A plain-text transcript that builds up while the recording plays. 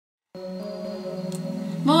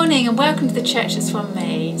Morning and welcome to the church at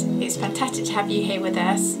SwanMead. It's fantastic to have you here with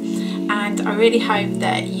us, and I really hope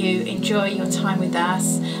that you enjoy your time with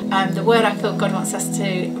us. The word I feel God wants us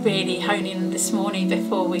to really hone in on this morning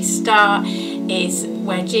before we start is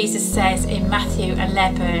where Jesus says in Matthew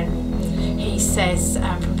 11, he says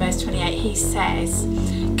from verse 28, he says,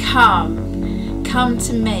 Come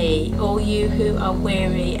to me, all you who are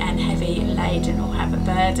weary and heavy laden or have a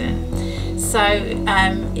burden. So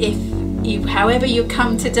however you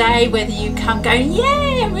come today, whether you come going,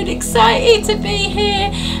 yeah, I'm really excited to be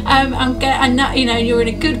here, I know, you're in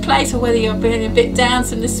a good place, or whether you're feeling a bit down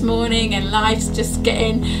from this morning and life's just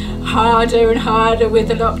getting harder and harder with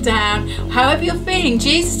the lockdown, however you're feeling,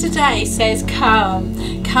 Jesus today says come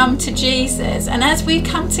to Jesus. And as we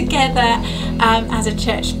come together as a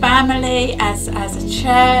church family, as a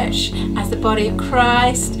church, as the body of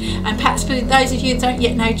Christ, and perhaps for those of you who don't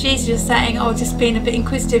yet know Jesus, you're saying, oh, just being a bit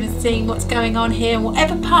inquisitive and seeing what's going on here, and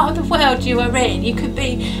whatever part of the world you are in, you could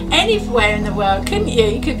be anywhere in the world, couldn't you?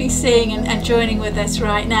 You could be seeing and joining with us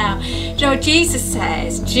right now. Do you know what Jesus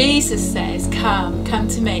says? Jesus says, come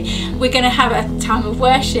to me. We're going to have a time of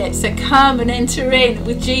worship, so come and enter in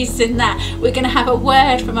with Jesus in that. We're going to have a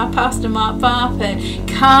word from our pastor Mark Barford.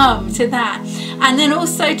 Come to that. And then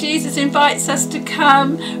also Jesus invites us to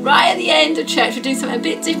come right at the end of church. We're doing something a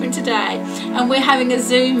bit different today, and we're having a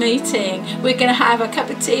Zoom meeting. We're going to have a cup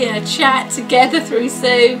of tea and a chat together through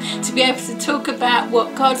Zoom to be able to talk about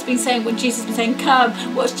what God's been saying, what Jesus has been saying.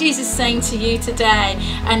 Come, what's Jesus saying to you today,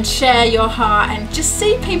 and share your heart and just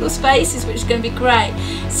see people's faces, which is going to be great.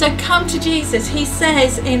 So come to Jesus. He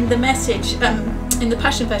says in the message, in the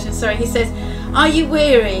Passion version, he says, are you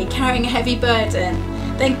weary, carrying a heavy burden?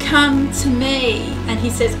 Then come to me. And he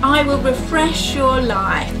says, I will refresh your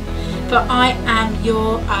life, for I am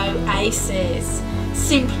your oasis.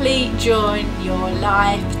 Simply join your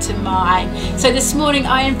life to mine. So this morning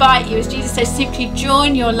I invite you, as Jesus says, simply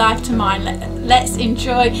join your life to mine. Let's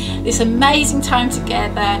enjoy this amazing time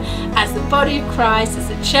together as the body of Christ, as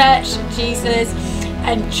the church of Jesus,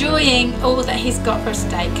 enjoying all that he's got for us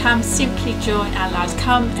today. Come, simply join our lives.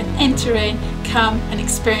 Come and enter in. Come and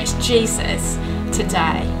experience Jesus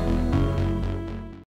today.